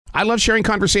I love sharing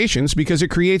conversations because it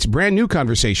creates brand new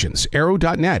conversations.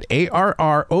 Arrow.net,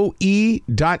 ARROE.net.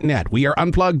 We are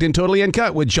unplugged and totally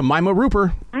uncut with Jemima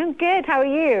Rooper. I'm good. How are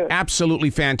you? Absolutely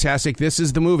fantastic. This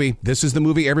is the movie. This is the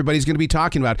movie everybody's going to be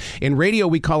talking about. In radio,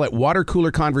 we call it water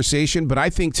cooler conversation, but I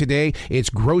think today it's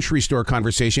grocery store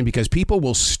conversation because people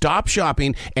will stop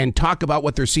shopping and talk about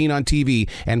what they're seeing on TV,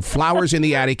 and Flowers in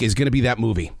the Attic is going to be that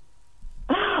movie.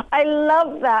 I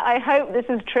love that. I hope this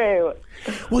is true.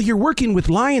 Well, you're working with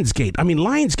Lionsgate. I mean,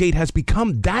 Lionsgate has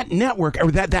become that network or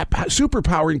that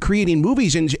superpower in creating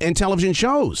movies and television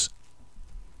shows.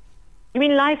 You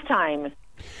mean Lifetime?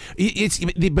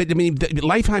 But I mean,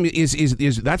 Lifetime is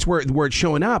that's where it's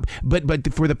showing up.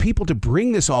 But for the people to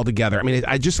bring this all together, I mean,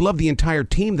 I just love the entire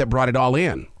team that brought it all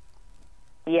in.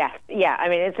 Yes, yeah. I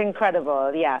mean, it's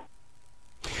incredible. Yeah.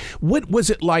 What was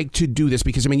it like to do this?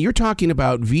 Because, I mean, you're talking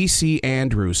about V.C.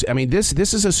 Andrews. I mean, this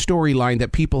is a storyline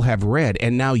that people have read,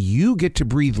 and now you get to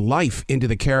breathe life into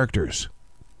the characters.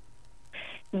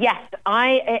 Yes,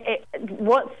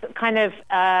 what's kind of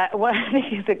what I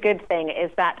think is a good thing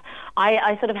is that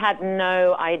I sort of had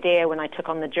no idea when I took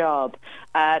on the job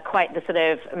quite the sort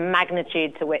of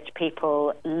magnitude to which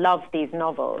people love these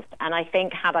novels, and I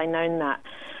think had I known that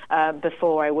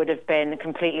before, I would have been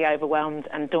completely overwhelmed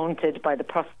and daunted by the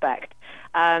prospect.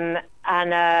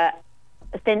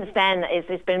 Since then,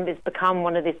 it's become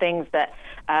one of the things that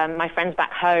my friends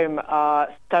back home are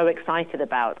so excited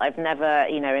about. I've never,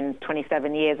 in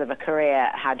 27 years of a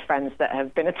career, had friends that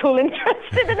have been at all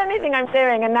interested in anything I'm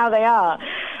doing, and now they are.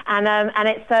 And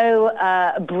it's so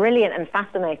brilliant and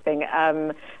fascinating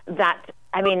that,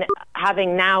 I mean,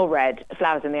 having now read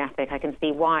Flowers in the Attic, I can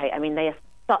see why. I mean, they are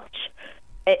such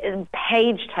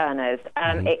page turners.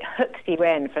 It hooks you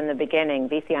in from the beginning.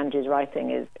 V.C. Andrews' writing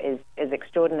is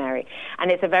extraordinary, and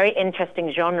it's a very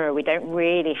interesting genre. We don't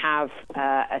really have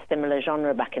a similar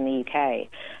genre back in the UK.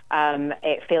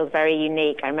 It feels very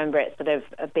unique. I remember it sort of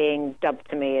being dubbed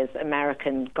to me as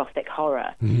American Gothic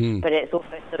horror, but it's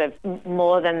also sort of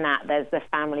more than that. There's the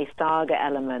family saga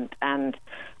element, and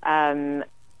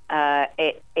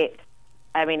it's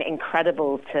I mean,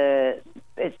 incredible to.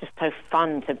 It's just so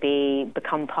fun to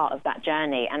become part of that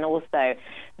journey, and also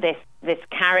this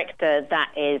character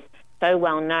that is so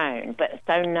well known, but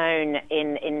so known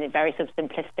in very sort of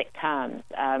simplistic terms.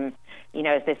 As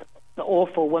this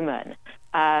awful woman,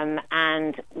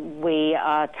 and we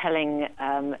are telling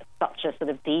such a sort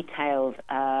of detailed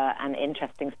and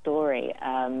interesting story,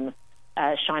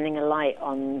 shining a light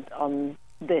on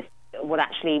this. What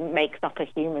actually makes up a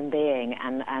human being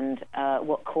and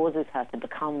what causes her to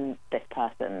become this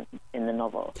person in the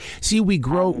novel. See, we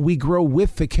grow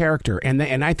with the character,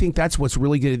 and I think that's what's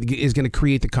really going to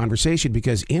create the conversation,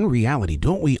 because in reality,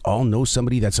 don't we all know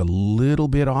somebody that's a little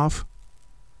bit off?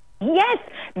 Yes,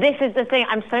 this is the thing.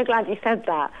 I'm so glad you said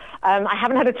that. I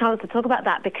haven't had a chance to talk about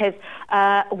that because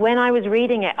when I was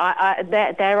reading it,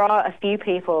 there are a few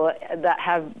people that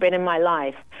have been in my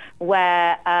life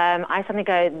where I suddenly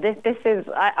go, this is,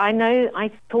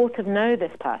 I sort of know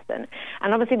this person.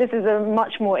 And obviously this is a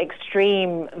much more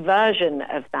extreme version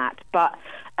of that. But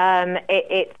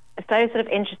it's so sort of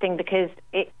interesting because,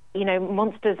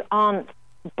 monsters aren't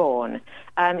born.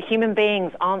 Human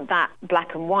beings aren't that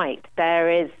black and white. There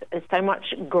is so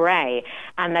much grey,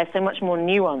 and there's so much more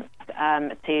nuance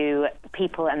to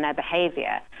people and their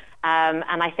behaviour.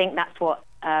 And I think that's what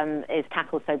is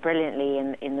tackled so brilliantly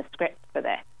in the script for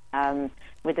this,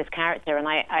 with this character. And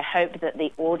I hope that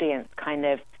the audience kind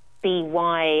of see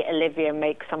why Olivia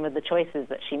makes some of the choices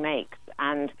that she makes.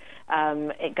 And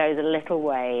it goes a little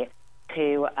way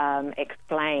to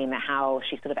explain how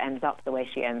she sort of ends up the way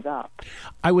she ends up.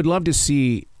 I would love to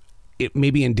see it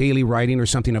maybe in daily writing or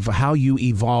something of how you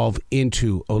evolve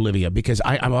into Olivia, because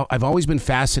I've always been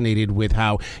fascinated with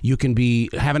how you can be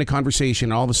having a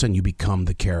conversation and all of a sudden you become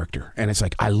the character. And it's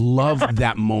like, I love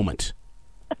that moment.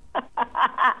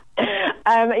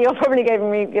 You're probably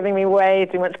giving me way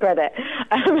too much credit.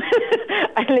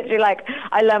 I literally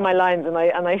I learn my lines and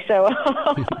I show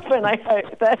up and I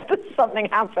hope that something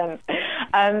happens.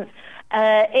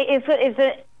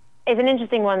 It's an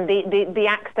interesting one. The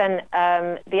accent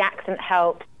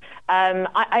helps.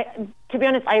 To be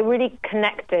honest, I really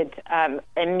connected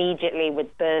immediately with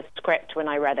the script when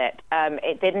I read it.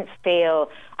 It didn't feel,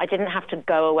 I didn't have to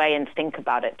go away and think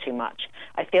about it too much.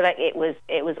 I feel like it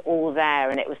was all there,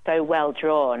 and it was so well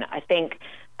drawn. I think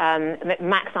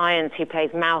Max Irons, who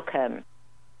plays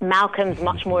Malcolm's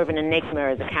much more of an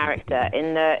enigma as a character.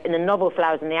 In the novel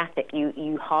Flowers in the Attic,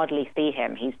 you hardly see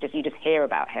him. You just hear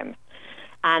about him.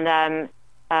 And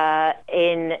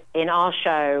in our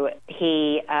show,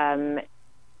 he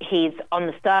he's on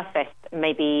the surface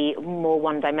maybe more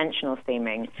one-dimensional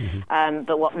seeming.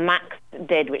 But what Max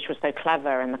did, which was so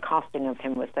clever, and the casting of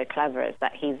him was so clever, is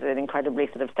that he's an incredibly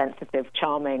sort of sensitive,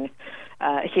 charming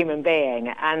human being.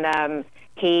 And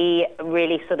he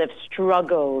really sort of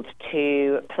struggled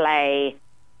to play,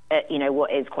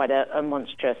 what is quite a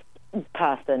monstrous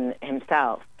person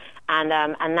himself. And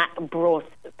that brought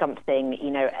something,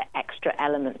 extra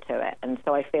element to it. And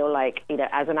so I feel like,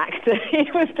 as an actor,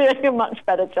 he was doing a much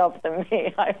better job than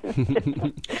me. I was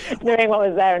just doing what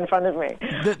was there in front of me.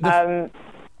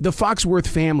 The Foxworth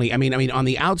family, I mean, on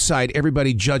the outside,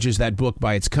 everybody judges that book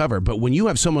by its cover. But when you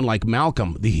have someone like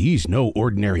Malcolm, he's no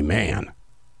ordinary man.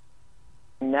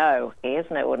 No, he is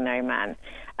no ordinary man.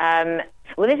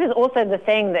 Well, this is also the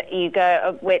thing that you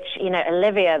go, which,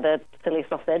 Olivia, the silly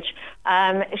sausage,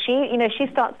 she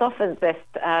starts off as this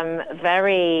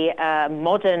very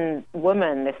modern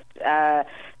woman, this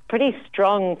pretty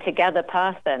strong together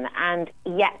person, and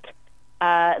yet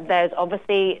there's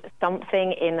obviously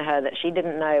something in her that she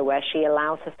didn't know, where she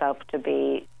allows herself to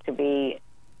be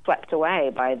swept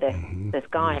away by this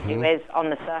guy who is on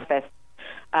the surface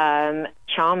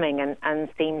charming and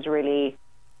seems really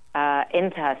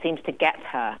into her, seems to get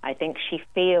her. I think she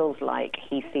feels like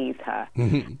he sees her,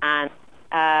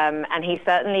 and he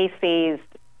certainly sees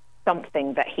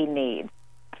something that he needs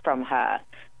from her,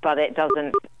 but it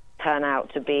doesn't turn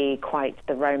out to be quite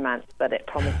the romance that it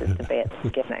promises to be at the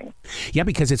beginning. Yeah,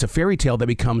 because it's a fairy tale that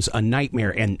becomes a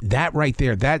nightmare, and that right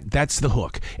there, that's the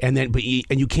hook. And then,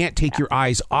 and you can't take your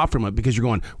eyes off from it because you're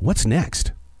going, what's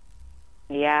next?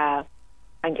 Yeah,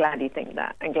 I'm glad you think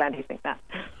that.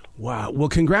 Wow. Well,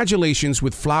 congratulations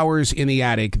with Flowers in the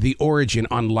Attic, the origin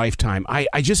on Lifetime. I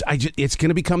just it's going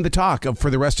to become the talk for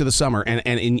the rest of the summer,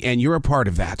 and you're a part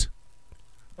of that.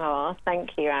 Oh,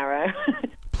 thank you, Arrow.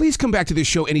 Please come back to this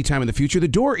show anytime in the future. The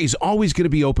door is always going to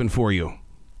be open for you.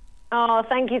 Oh,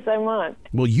 thank you so much.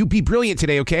 Well, you be brilliant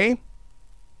today, okay?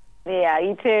 Yeah,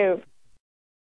 you too.